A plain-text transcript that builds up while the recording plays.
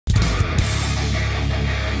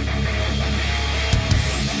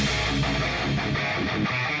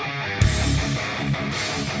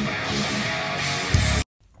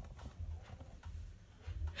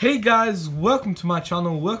Hey guys, welcome to my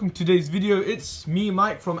channel, welcome to today's video. It's me,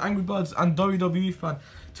 Mike from Angry Birds and WWE Fan.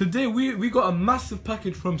 Today we got a massive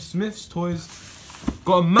package from Smith's Toys.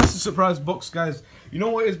 Got a massive surprise box, guys. You know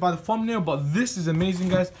what it is by the thumbnail, but this is amazing,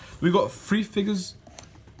 guys. We got 3 figures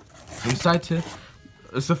inside here.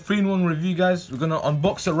 It's a 3-in-1 review, guys. We're gonna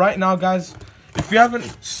unbox it right now, guys. If you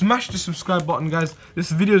haven't, smash the subscribe button, guys. This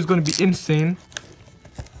video is gonna be insane.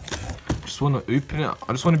 Just wanna open it.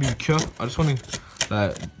 I just wanna be careful. I just wanna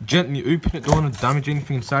gently open it, don't want to damage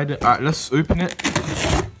anything inside it. Alright, let's open it.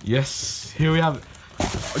 Yes, here we have it.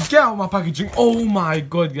 Get out my packaging. Oh my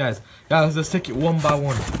god, guys. Guys, let's take it one by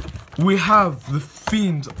one. We have the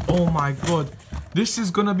Fiend. Oh my god. This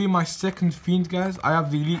is gonna be my second Fiend, guys. I have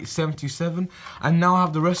the Elite 77 and now I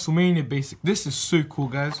have the WrestleMania basic. This is so cool,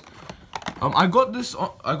 guys. I got this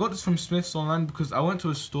from Smith's online because I went to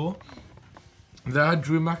a store. They had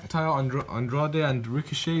Drew McIntyre, Andrade and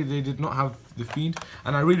Ricochet. They did not have the Fiend,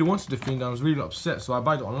 and I really wanted the Fiend. I was really upset, so I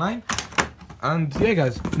bought it online. And yeah,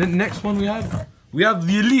 guys, the next one we have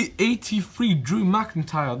the Elite 83 Drew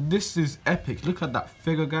McIntyre. This is epic. Look at that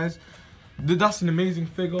figure, guys. That's an amazing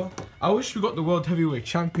figure. I wish we got the World Heavyweight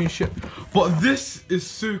Championship, but this is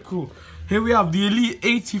so cool. Here we have the Elite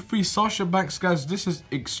 83 Sasha Banks, guys. This is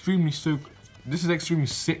extremely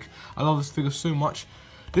sick. I love this figure so much.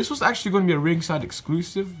 This was actually going to be a ringside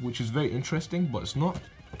exclusive, which is very interesting, but it's not.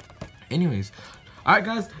 Anyways, alright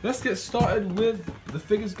guys, let's get started with the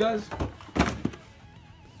figures, guys.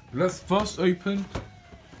 Let's first open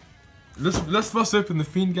the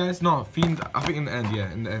Fiend, guys. No, Fiend, I think in the end, yeah,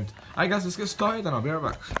 in the end. Alright guys, let's get started and I'll be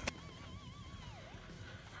right back.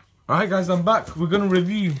 Alright guys, I'm back. We're gonna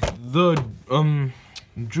review the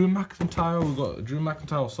Drew McIntyre. We got Drew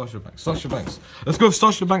McIntyre or Sasha Banks. Sasha Banks. Let's go with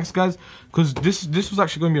Sasha Banks, guys, because this was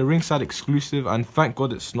actually going to be a ringside exclusive, and thank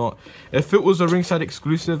God it's not. If it was a ringside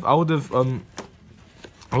exclusive, I would have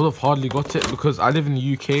hardly got it because I live in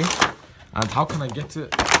the UK, and how can I get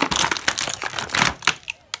it?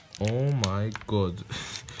 Oh my God,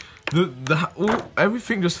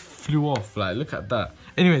 everything just flew off. Like, look at that.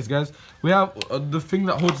 Anyways, guys, we have the thing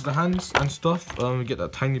that holds the hands and stuff. We get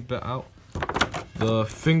that tiny bit out. The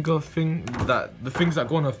the things that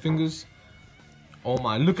go on her fingers. Oh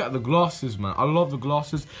my, look at the glasses, man. I love the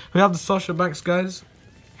glasses. We have the Sasha Banks, guys.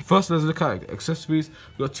 First, let's look at accessories.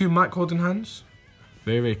 We got 2 mic holding hands.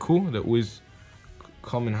 Very, very cool. They always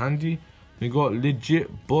come in handy. We got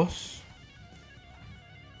legit boss.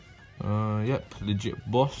 Yep,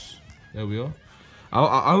 legit boss. There we are.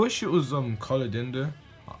 I wish it was colored in there.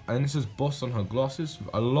 And this is boss on her glasses.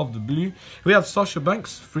 I love the blue. We have Sasha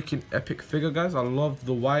Banks, freaking epic figure, guys. I love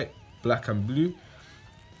the white, black and blue.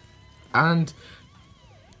 And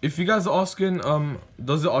if you guys are asking,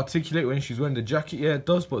 does it articulate when she's wearing the jacket? Yeah, it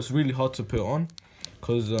does, but it's really hard to put on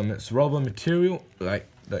because it's rubber material, like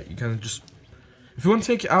that. You can just, if you want to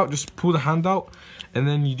take it out, just pull the hand out and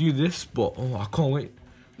then you do this. But oh, I can't wait.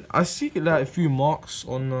 I see like a few marks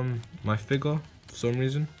on my figure for some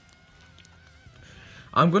reason.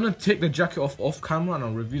 I'm gonna take the jacket off camera and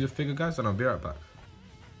I'll review the figure, guys, and I'll be right back.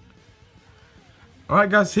 Alright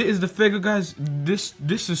guys, here is the figure, guys. This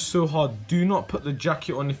is so hard. Do not put the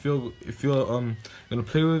jacket on if you're gonna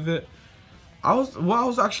play with it. What I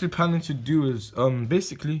was actually planning to do is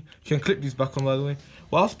basically, you can clip these back on, by the way.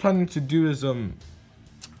 What I was planning to do is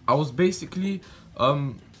I was basically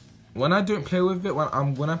when I don't play with it,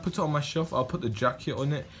 when I put it on my shelf, I'll put the jacket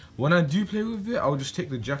on it. When I do play with it, I'll just take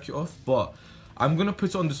the jacket off, but I'm gonna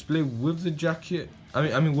put it on display with the jacket.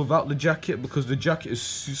 I mean without the jacket, because the jacket is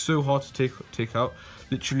so hard to take out.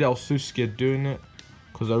 Literally, I was so scared doing it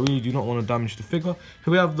because I really do not want to damage the figure.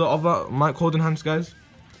 Here we have the other mic holding hands, guys.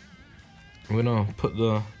 We're gonna put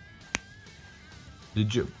the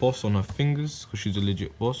legit boss on her fingers because she's a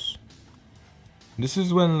legit boss. This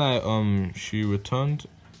is when like she returned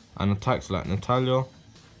and attacks like Natalya.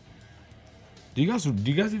 Do you guys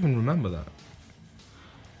even remember that?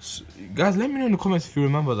 So, guys, let me know in the comments if you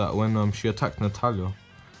remember that when she attacked Natalya.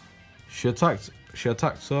 She attacked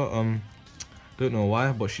her. Don't know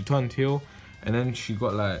why, but she turned heel, and then she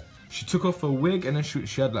got like, she took off her wig, and then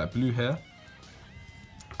she had like blue hair.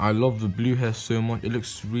 I love the blue hair so much. It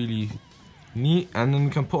looks really neat. And then we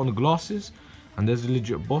can put on the glasses, and there's the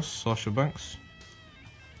legit boss, Sasha Banks.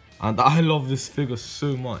 And I love this figure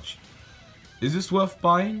so much. Is this worth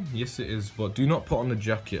buying? Yes, it is, but do not put on the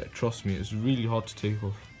jacket. Trust me, it's really hard to take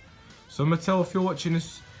off. So Mattel, if you're watching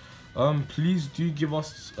this, please do give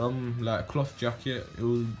us like a cloth jacket. It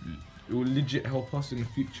will legit help us in the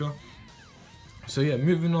future. So yeah,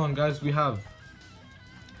 moving on, guys. We have,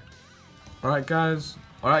 alright guys,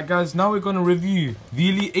 Alright guys, now we're going to review the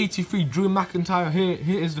Elite 83 Drew McIntyre.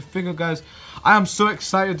 Here is the figure, guys. I am so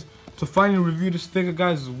excited to finally review this figure,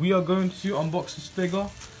 guys. We are going to unbox this figure,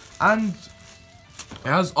 and it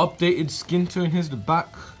has updated skin tone. Here's the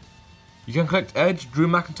back. You can collect Edge, Drew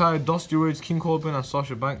McIntyre, Dusty Rhodes, King Corbin and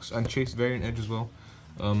Sasha Banks, and Chase variant Edge as well.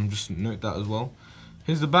 Just note that as well.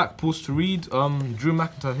 Here's the back, pause to read. Drew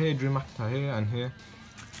McIntyre here, Drew McIntyre here, and here.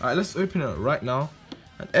 Alright, let's open it right now.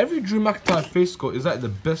 And every Drew McIntyre face sculpt is like the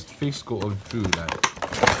best face sculpt of Drew.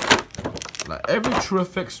 Like every True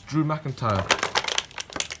Effects Drew McIntyre.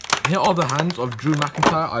 Here are the hands of Drew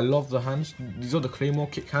McIntyre. I love the hands. These are the Claymore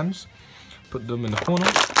kick hands. Put them in the corner.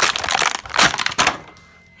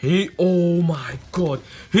 Here, oh my god.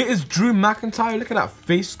 Here is Drew McIntyre. Look at that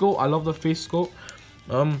face sculpt. I love the face sculpt.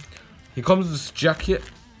 He comes with this jacket.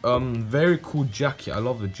 Very cool jacket. I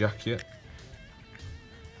love the jacket.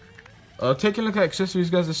 Taking a look at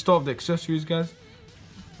accessories, guys. Let's start with the accessories, guys.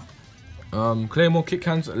 Claymore kick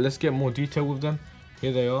hands. Let's get more detail with them.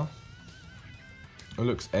 Here they are. It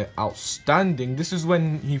looks outstanding. This is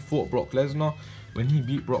when he fought Brock Lesnar. When he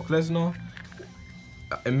beat Brock Lesnar.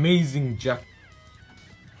 Amazing jacket.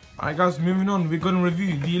 Alright guys, moving on. We're going to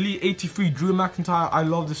review the Elite 83 Drew McIntyre. I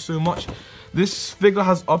love this so much. This figure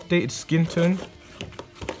has updated skin tone.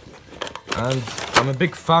 And I'm a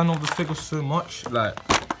big fan of the figure so much. Like,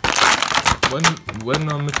 when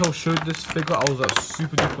Mattel showed this figure, I was like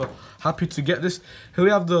super duper happy to get this. Here we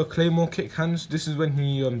have the Claymore kick hands. This is when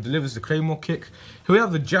he delivers the Claymore kick. Here we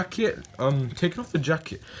have the jacket. Taking off the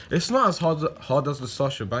jacket, it's not as hard as the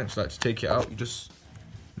Sasha Banks, like to take it out. You just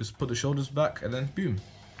put the shoulders back and then boom,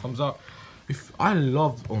 comes out. I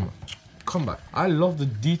love the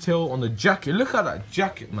detail on the jacket. Look at that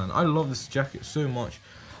jacket, man. I love this jacket so much.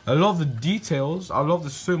 I love the details. I love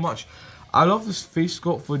this so much. I love this face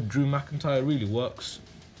sculpt for Drew McIntyre. It really works.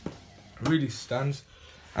 It really stands.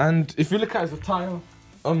 And if you look at his attire,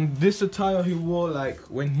 this attire he wore like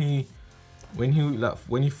when he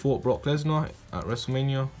fought Brock Lesnar at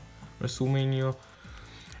WrestleMania,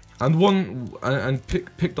 and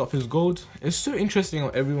picked up his gold. It's so interesting how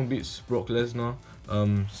everyone beats Brock Lesnar,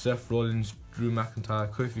 Seth Rollins, Drew McIntyre,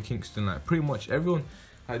 Kofi Kingston, like pretty much everyone.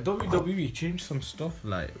 Like WWE changed some stuff.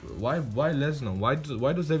 Like why Lesnar? Why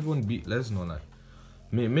does everyone beat Lesnar? Like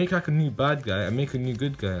make like a new bad guy and make a new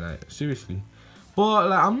good guy. Like seriously. But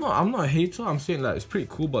like I'm not a hater. I'm saying like it's pretty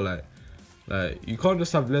cool, but like you can't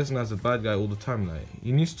just have Lesnar as a bad guy all the time. Like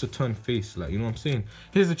he needs to turn face. Like you know what I'm saying.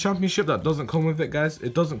 Here's the championship that doesn't come with it, guys.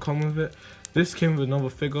 It doesn't come with it. This came with another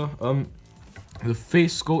figure. The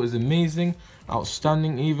face sculpt is amazing,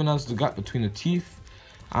 outstanding. Even as the gap between the teeth,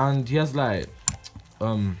 and he has like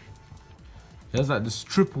this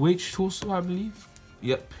Triple H torso, I believe.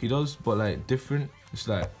 Yep, he does, but like different. It's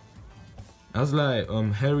like it has like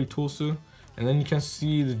hairy torso, and then you can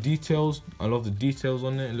see the details. I love the details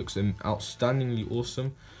on it. It looks outstandingly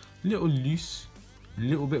awesome. A little loose, a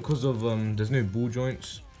little bit because of there's no ball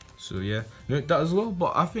joints. So yeah, note that as well.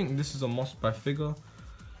 But I think this is a must-buy figure.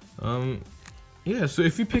 Yeah, so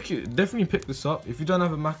if you pick it, definitely pick this up. If you don't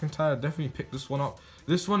have a McIntyre, definitely pick this one up.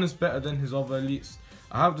 This one is better than his other elites.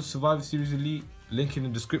 I have the Survivor Series Elite, link in the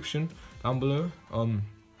description down below.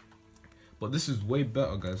 But this is way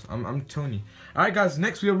better, guys. I'm telling you. Alright guys,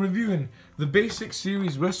 next we are reviewing the Basic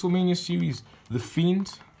Series, WrestleMania Series, The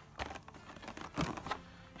Fiend.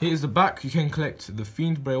 Here is the back. You can collect The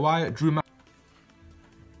Fiend, Bray Wyatt, Drew McIntyre.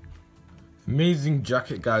 Amazing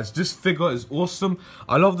jacket, guys. This figure is awesome.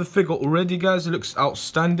 I love the figure already, guys. It looks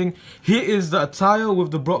outstanding. Here is the attire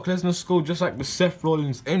with the Brock Lesnar skull, just like the Seth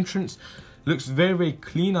Rollins entrance. Looks very, very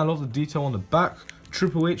clean. I love the detail on the back.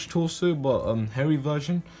 Triple H torso, but hairy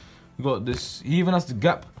version. We got this. He even has the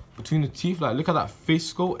gap between the teeth. Like, look at that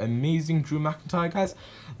face sculpt. Amazing Drew McIntyre, guys.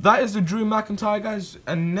 That is the Drew McIntyre, guys.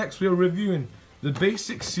 And next we are reviewing the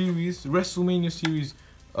Basic Series, WrestleMania Series.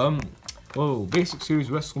 Basic Series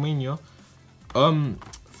WrestleMania.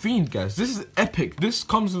 Fiend, guys. This is epic. This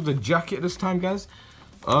comes with a jacket this time, guys.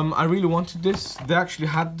 I really wanted this. They actually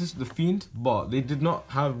had this, the Fiend, but they did not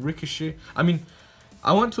have Ricochet. I mean,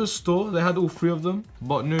 I went to a store, they had all three of them,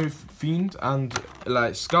 but no Fiend, and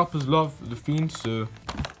like scalpers love the Fiend, so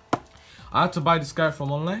I had to buy this guy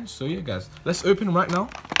from online. So yeah, guys, let's open him right now.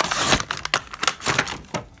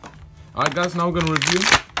 Alright guys, now we're gonna review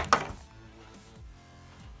him.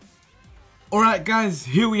 Alright guys,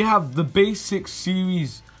 here we have the Basic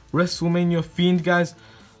Series WrestleMania Fiend, guys.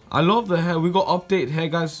 I love the hair. We got updated hair,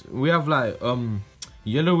 guys. We have like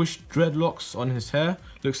yellowish dreadlocks on his hair.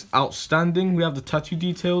 Looks outstanding. We have the tattoo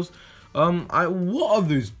details. What are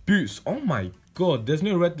those boots? Oh my god, there's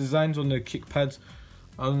no red designs on the kick pads.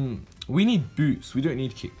 We need boots. We don't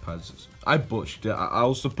need kick pads. I botched it. I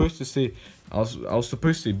was supposed to say I was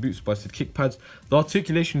supposed to say boots, but I said kick pads. The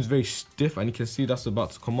articulation is very stiff, and you can see that's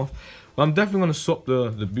about to come off. But I'm definitely gonna swap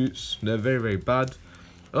the boots. They're very bad.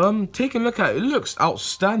 Take a look at it. It looks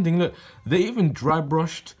outstanding. Look, they even dry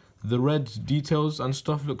brushed the red details and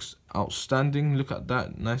stuff. Looks outstanding. Look at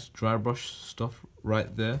that nice dry brush stuff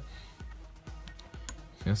right there.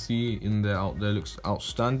 You can see in there, out there, looks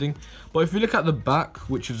outstanding. But if you look at the back,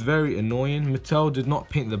 which is very annoying, Mattel did not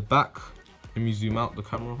paint the back. Let me zoom out the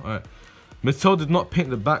camera. Alright, Mattel did not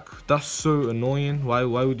paint the back. That's so annoying. Why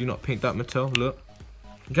would you not paint that, Mattel? Look,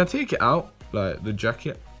 you can take it out, like the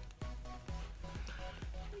jacket.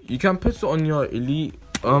 You can put it on your Elite,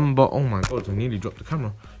 but oh my god, I nearly dropped the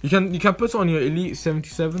camera. You can put it on your Elite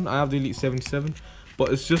 77. I have the Elite 77,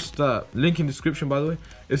 but it's just that, link in description by the way.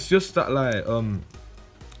 It's just that like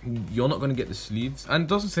you're not gonna get the sleeves, and it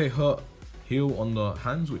doesn't say hurt heel on the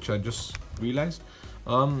hands, which I just realized.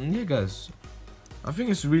 Yeah guys, I think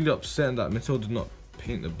it's really upsetting that Mattel did not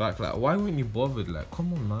paint the back. Like, why weren't you bothered? Like,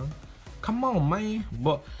 come on man, come on man.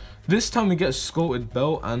 But this time we get a sculpted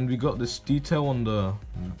belt, and we got this detail on the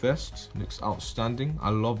vest. Looks outstanding. I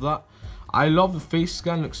love that. I love the face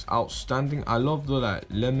scan, looks outstanding. I love the like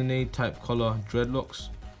lemonade type color dreadlocks.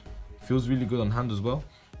 Feels really good on hand as well.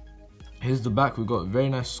 Here's the back. We got very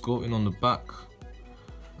nice sculpting on the back.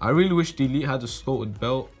 I really wish the Elite had a sculpted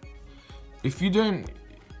belt. If you don't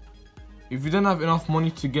have enough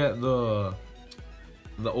money to get the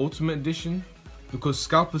Ultimate Edition, because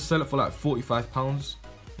scalpers sell it for like £45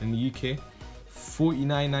 in the UK,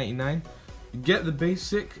 $49.99. Get the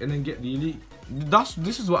basic and then get the Elite.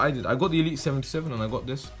 This is what I did. I got the Elite 77 and I got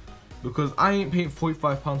this because I ain't paying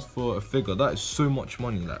 £45 for a figure. That is so much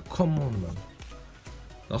money. Like, come on man.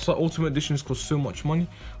 That's why Ultimate Editions cost so much money.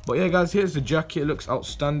 But yeah guys, here's the jacket. It looks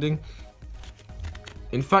outstanding.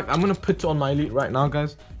 In fact, I'm gonna put it on my Elite right now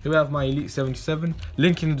guys. Here we have my Elite 77.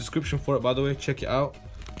 Link in the description for it by the way. Check it out.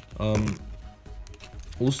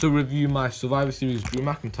 Also review my Survivor Series Drew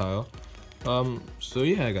McIntyre. So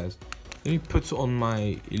yeah guys, let me put it on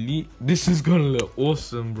my Elite. This is gonna look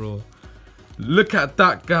awesome, bro. Look at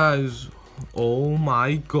that guys. Oh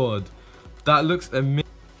my god, that looks amazing.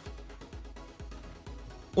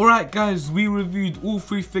 Alright guys, we reviewed all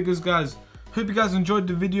 3 figures guys. Hope you guys enjoyed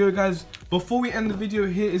the video guys. Before we end the video,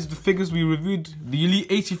 here is the figures we reviewed. The Elite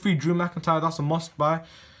 83 Drew McIntyre, that's a must buy.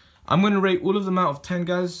 I'm going to rate all of them out of 10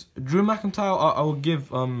 guys. Drew McIntyre, I'll give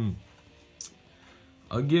a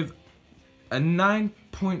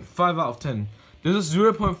 9.5 out of 10. There's a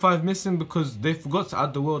 0.5 missing because they forgot to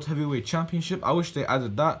add the World Heavyweight Championship. I wish they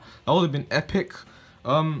added that. That would have been epic.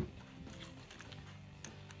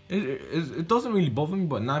 It doesn't really bother me,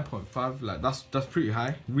 but 9.5, like that's pretty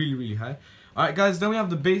high, really high. Alright guys, then we have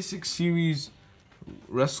the basic series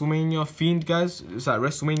WrestleMania Fiend guys. It's like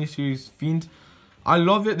WrestleMania series Fiend. I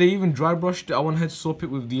love it. They even dry brushed it. I wanted to swap it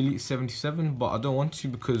with the Elite 77, but I don't want to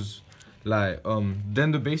because like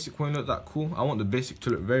then the basic won't look that cool. I want the basic to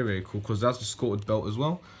look very cool because that's the sculpted belt as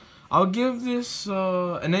well. I'll give this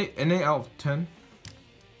an 8 out of 10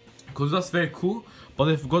 because that's very cool. But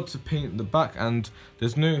they forgot to paint the back, and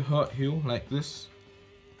there's no hurt heel like this.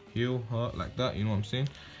 Heel hurt like that, you know what I'm saying?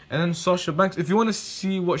 And then Sasha Banks, if you want to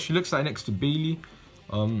see what she looks like next to Bailey,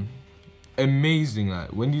 amazing.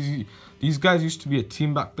 Like when these guys used to be a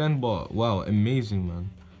team back then, but wow, amazing man.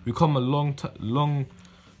 We came a long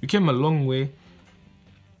way.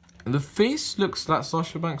 And the face looks like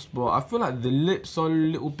Sasha Banks, but I feel like the lips are a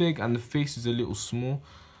little big and the face is a little small.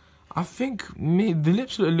 I think the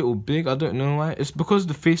lips are a little big. I don't know why. It's because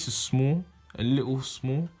the face is small, a little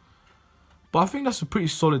small. But I think that's a pretty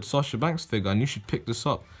solid Sasha Banks figure, and you should pick this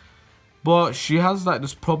up. But she has like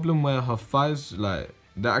this problem where her thighs, like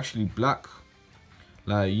they're actually black.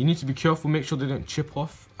 Like you need to be careful, make sure they don't chip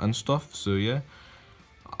off and stuff. So yeah,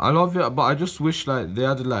 I love it, but I just wish like they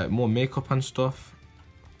added like more makeup and stuff.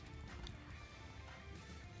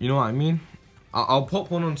 You know what I mean? I'll pop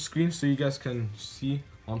one on screen so you guys can see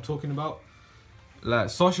what I'm talking about. Like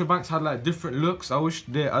Sasha Banks had like different looks. I wish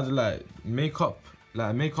they added like makeup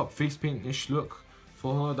face paint-ish look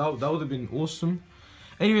for her. That would have been awesome.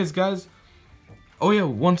 Anyways guys, oh yeah,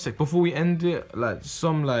 one sec before we end it, like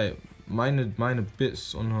some like minor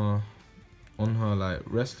bits on her like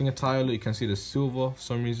wrestling attire. Look, you can see the silver for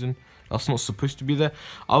some reason. That's not supposed to be there.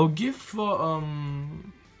 I'll give for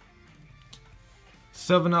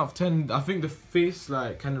 7 out of 10. I think the face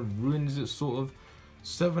like kind of ruins it, sort of.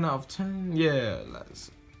 7 out of 10. Yeah, like,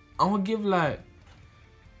 I would give like,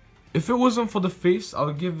 if it wasn't for the face, I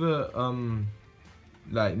would give it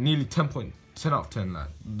like nearly 10 out of 10. Like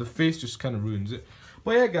the face just kind of ruins it.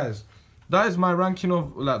 But yeah guys, that is my ranking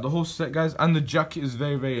of like the whole set, guys. And the jacket is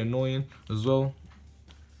very, very annoying as well.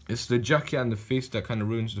 It's the jacket and the face that kind of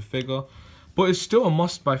ruins the figure, but it's still a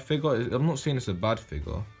must-buy figure. I'm not saying it's a bad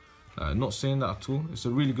figure. I'm not saying that at all. It's a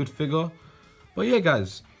really good figure. But yeah,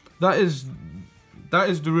 guys, that is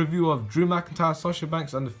the review of Drew McIntyre, Sasha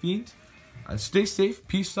Banks, and the Fiend. And stay safe,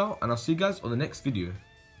 peace out, and I'll see you guys on the next video.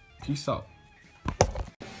 Peace out.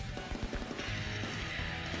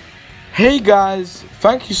 Hey guys,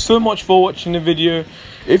 thank you so much for watching the video.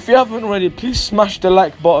 If you haven't already, please smash the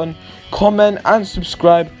like button, comment and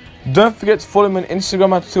subscribe. Don't forget to follow me on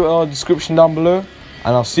Instagram and Twitter in the description down below.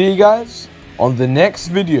 And I'll see you guys on the next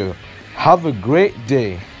video. Have a great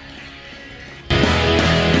day.